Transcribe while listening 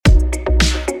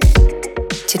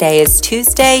Today is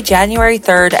Tuesday, January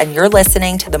 3rd, and you're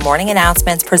listening to the Morning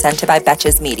Announcements presented by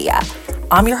Betches Media.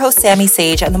 I'm your host, Sammy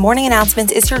Sage, and the Morning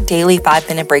Announcements is your daily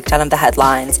 5-minute breakdown of the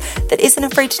headlines that isn't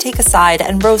afraid to take a side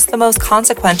and roast the most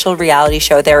consequential reality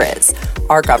show there is,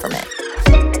 our government.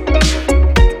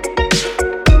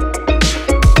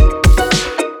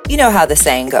 You know how the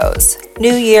saying goes,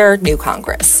 new year, new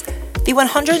Congress. The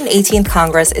 118th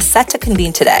Congress is set to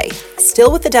convene today,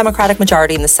 still with the Democratic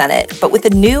majority in the Senate, but with a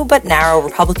new but narrow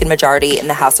Republican majority in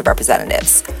the House of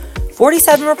Representatives.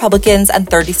 47 Republicans and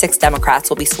 36 Democrats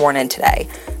will be sworn in today,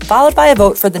 followed by a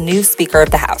vote for the new Speaker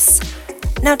of the House.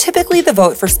 Now, typically the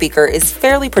vote for Speaker is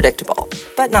fairly predictable,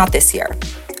 but not this year.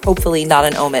 Hopefully not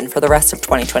an omen for the rest of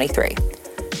 2023.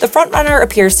 The frontrunner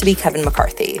appears to be Kevin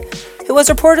McCarthy, who has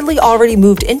reportedly already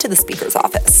moved into the Speaker's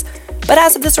office. But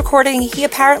as of this recording, he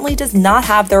apparently does not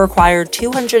have the required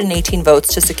 218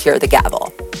 votes to secure the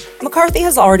gavel. McCarthy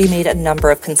has already made a number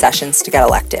of concessions to get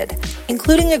elected,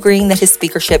 including agreeing that his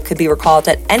speakership could be recalled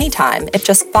at any time if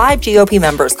just 5 GOP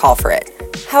members call for it.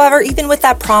 However, even with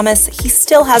that promise, he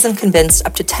still hasn't convinced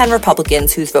up to 10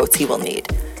 Republicans whose votes he will need.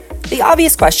 The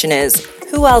obvious question is,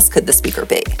 who else could the speaker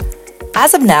be?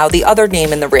 As of now, the other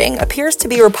name in the ring appears to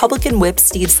be Republican Whip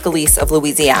Steve Scalise of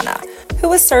Louisiana,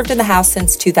 who has served in the House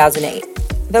since 2008,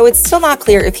 though it's still not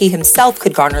clear if he himself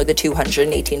could garner the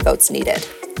 218 votes needed.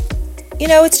 You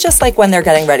know, it's just like when they're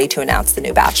getting ready to announce the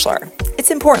new Bachelor.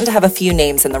 It's important to have a few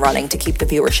names in the running to keep the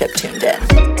viewership tuned in.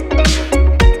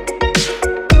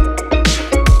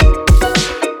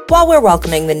 While we're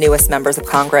welcoming the newest members of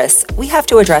Congress, we have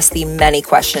to address the many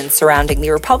questions surrounding the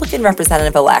Republican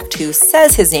representative-elect who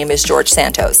says his name is George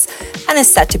Santos and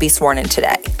is set to be sworn in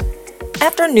today.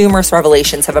 After numerous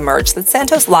revelations have emerged that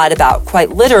Santos lied about quite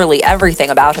literally everything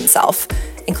about himself,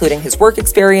 including his work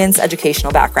experience,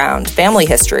 educational background, family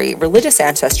history, religious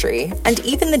ancestry, and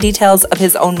even the details of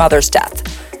his own mother's death.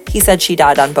 He said she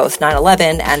died on both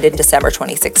 9/11 and in December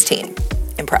 2016.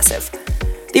 Impressive.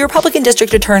 The Republican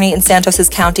district attorney in Santos's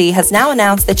county has now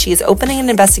announced that she is opening an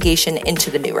investigation into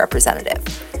the new representative.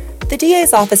 The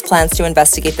DA's office plans to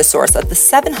investigate the source of the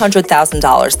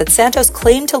 $700,000 that Santos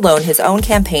claimed to loan his own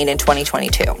campaign in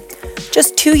 2022,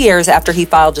 just 2 years after he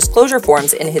filed disclosure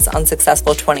forms in his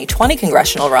unsuccessful 2020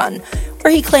 congressional run,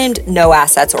 where he claimed no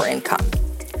assets or income.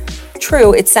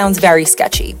 True, it sounds very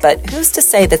sketchy, but who's to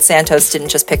say that Santos didn't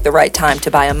just pick the right time to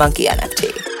buy a monkey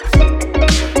NFT?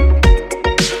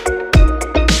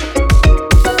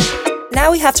 Now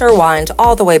we have to rewind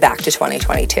all the way back to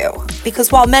 2022,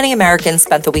 because while many Americans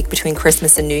spent the week between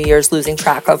Christmas and New Year's losing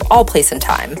track of all place and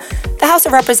time, the House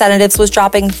of Representatives was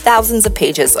dropping thousands of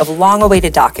pages of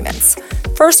long-awaited documents,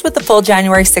 first with the full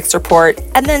January 6th report,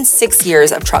 and then 6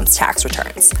 years of Trump's tax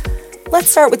returns.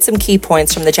 Let's start with some key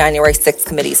points from the January 6th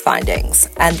committee's findings,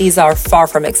 and these are far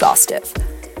from exhaustive.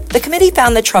 The committee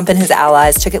found that Trump and his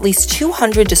allies took at least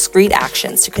 200 discrete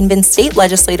actions to convince state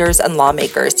legislators and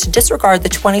lawmakers to disregard the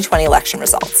 2020 election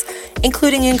results,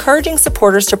 including encouraging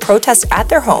supporters to protest at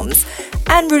their homes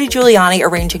and Rudy Giuliani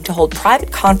arranging to hold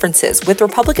private conferences with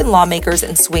Republican lawmakers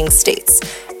in swing states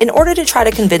in order to try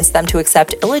to convince them to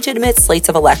accept illegitimate slates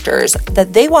of electors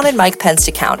that they wanted Mike Pence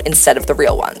to count instead of the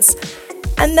real ones.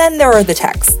 And then there are the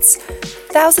texts.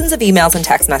 Thousands of emails and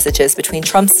text messages between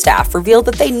Trump's staff revealed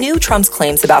that they knew Trump's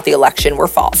claims about the election were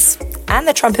false, and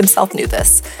that Trump himself knew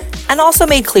this, and also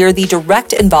made clear the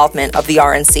direct involvement of the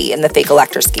RNC in the fake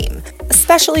elector scheme,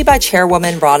 especially by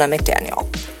Chairwoman Ronna McDaniel.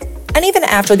 And even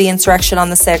after the insurrection on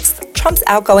the 6th, Trump's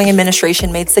outgoing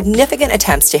administration made significant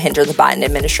attempts to hinder the Biden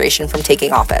administration from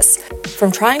taking office,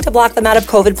 from trying to block them out of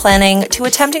COVID planning to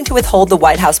attempting to withhold the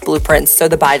White House blueprints so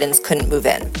the Bidens couldn't move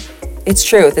in. It's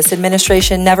true, this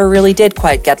administration never really did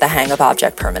quite get the hang of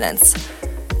object permanence.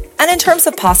 And in terms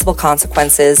of possible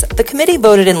consequences, the committee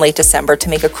voted in late December to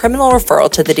make a criminal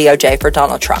referral to the DOJ for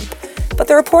Donald Trump. But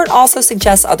the report also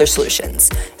suggests other solutions,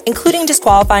 including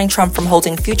disqualifying Trump from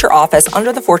holding future office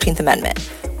under the 14th Amendment,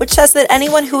 which says that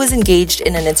anyone who is engaged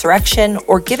in an insurrection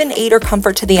or given aid or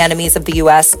comfort to the enemies of the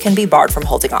U.S. can be barred from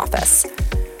holding office.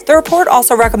 The report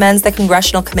also recommends that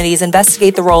congressional committees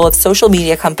investigate the role of social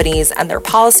media companies and their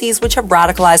policies which have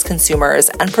radicalized consumers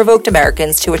and provoked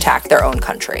Americans to attack their own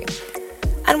country.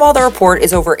 And while the report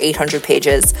is over 800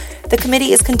 pages, the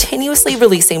committee is continuously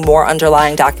releasing more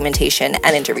underlying documentation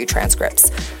and interview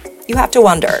transcripts. You have to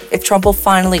wonder if Trump will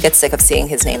finally get sick of seeing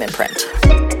his name in print.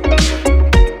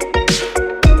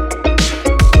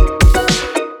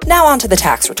 Now on to the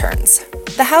tax returns.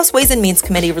 The House Ways and Means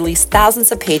Committee released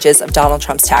thousands of pages of Donald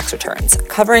Trump's tax returns,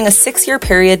 covering a 6-year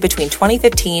period between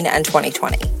 2015 and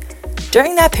 2020.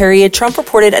 During that period, Trump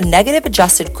reported a negative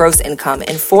adjusted gross income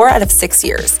in 4 out of 6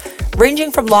 years, ranging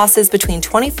from losses between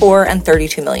 $24 and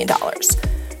 $32 million.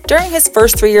 During his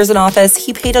first 3 years in office,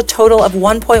 he paid a total of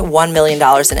 $1.1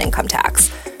 million in income tax,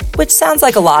 which sounds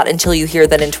like a lot until you hear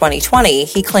that in 2020,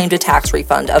 he claimed a tax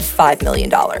refund of $5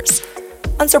 million.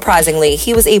 Unsurprisingly,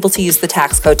 he was able to use the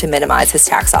tax code to minimize his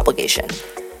tax obligation.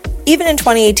 Even in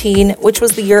 2018, which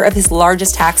was the year of his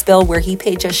largest tax bill where he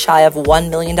paid just shy of $1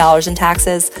 million in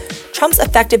taxes, Trump's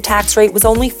effective tax rate was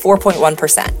only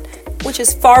 4.1%, which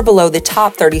is far below the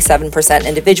top 37%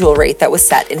 individual rate that was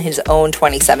set in his own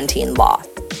 2017 law.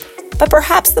 But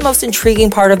perhaps the most intriguing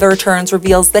part of the returns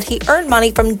reveals that he earned money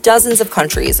from dozens of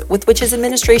countries with which his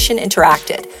administration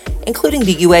interacted, including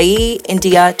the UAE,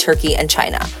 India, Turkey, and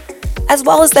China, as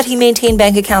well as that he maintained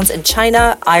bank accounts in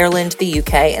China, Ireland, the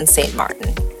UK, and St.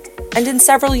 Martin. And in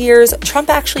several years,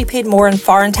 Trump actually paid more in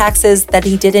foreign taxes than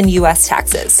he did in U.S.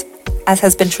 taxes, as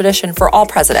has been tradition for all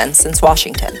presidents since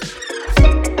Washington.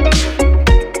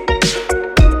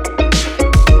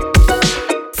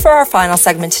 For our final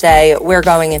segment today, we're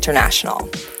going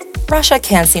international. Russia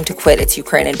can't seem to quit its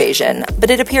Ukraine invasion, but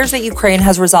it appears that Ukraine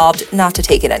has resolved not to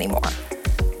take it anymore.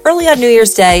 Early on New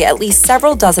Year's Day, at least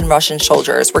several dozen Russian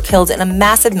soldiers were killed in a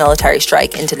massive military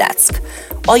strike in Donetsk.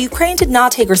 While Ukraine did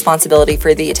not take responsibility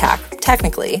for the attack,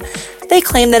 technically, they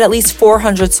claimed that at least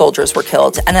 400 soldiers were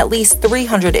killed and at least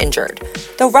 300 injured,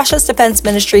 though Russia's defense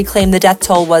ministry claimed the death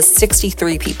toll was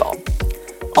 63 people.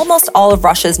 Almost all of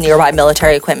Russia's nearby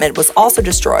military equipment was also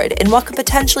destroyed in what could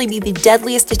potentially be the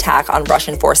deadliest attack on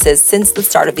Russian forces since the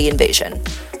start of the invasion.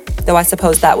 Though I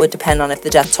suppose that would depend on if the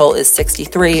death toll is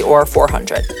 63 or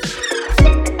 400.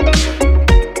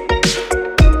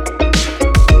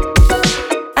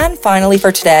 And finally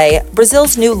for today,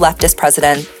 Brazil's new leftist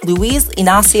president, Luiz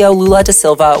Inácio Lula da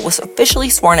Silva, was officially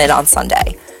sworn in on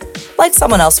Sunday. Like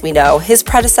someone else we know, his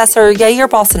predecessor, Jair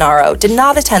Bolsonaro, did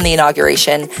not attend the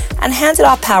inauguration and handed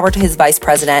off power to his vice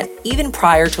president even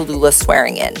prior to Lula's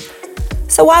swearing in.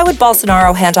 So why would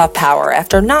Bolsonaro hand off power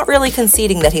after not really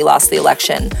conceding that he lost the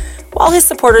election, while his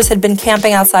supporters had been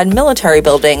camping outside military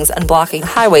buildings and blocking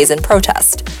highways in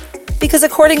protest? Because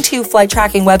according to flight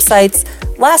tracking websites,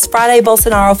 last Friday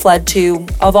Bolsonaro fled to,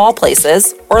 of all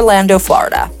places, Orlando,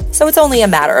 Florida. So it's only a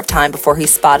matter of time before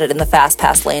he's spotted in the fast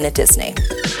pass lane at Disney.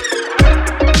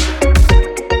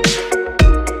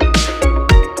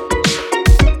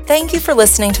 Thank you for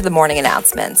listening to the morning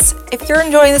announcements. If you're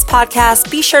enjoying this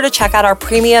podcast, be sure to check out our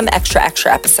premium extra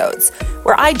episodes,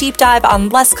 where I deep dive on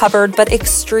less covered but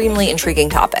extremely intriguing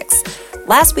topics.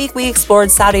 Last week, we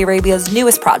explored Saudi Arabia's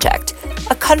newest project,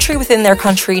 a country within their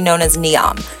country known as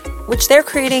NEOM, which they're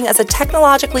creating as a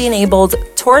technologically enabled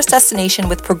tourist destination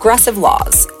with progressive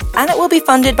laws, and it will be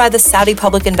funded by the Saudi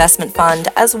Public Investment Fund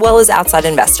as well as outside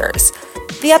investors.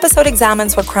 The episode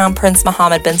examines what Crown Prince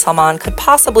Mohammed bin Salman could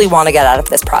possibly want to get out of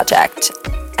this project,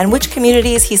 and which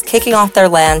communities he's kicking off their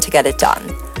land to get it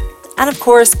done. And of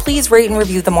course, please rate and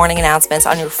review the morning announcements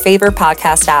on your favorite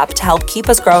podcast app to help keep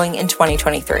us growing in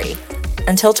 2023.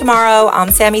 Until tomorrow,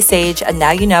 I'm Sammy Sage, and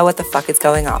now you know what the fuck is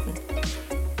going on.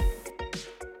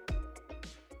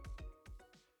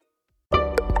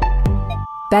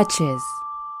 Betches.